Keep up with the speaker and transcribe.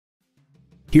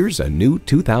Here's a new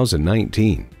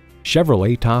 2019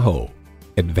 Chevrolet Tahoe.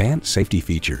 Advanced safety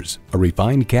features, a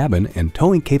refined cabin, and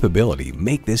towing capability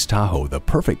make this Tahoe the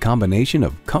perfect combination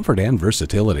of comfort and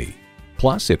versatility.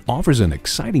 Plus, it offers an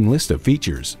exciting list of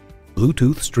features: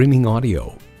 Bluetooth streaming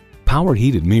audio, power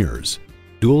heated mirrors,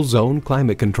 dual zone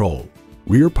climate control,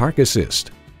 rear park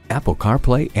assist, Apple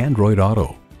CarPlay, Android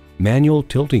Auto, manual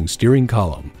tilting steering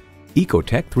column,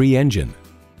 EcoTec3 engine,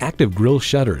 active grille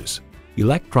shutters,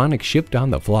 electronic shift on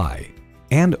the fly,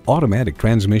 and automatic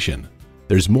transmission.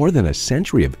 There's more than a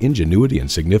century of ingenuity and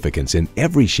significance in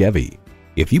every Chevy.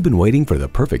 If you've been waiting for the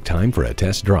perfect time for a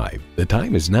test drive, the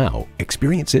time is now.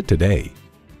 Experience it today.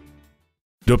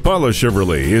 DePaula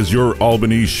Chevrolet is your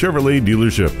Albany Chevrolet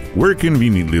dealership. We're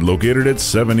conveniently located at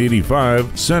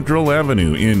 785 Central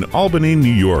Avenue in Albany,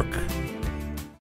 New York.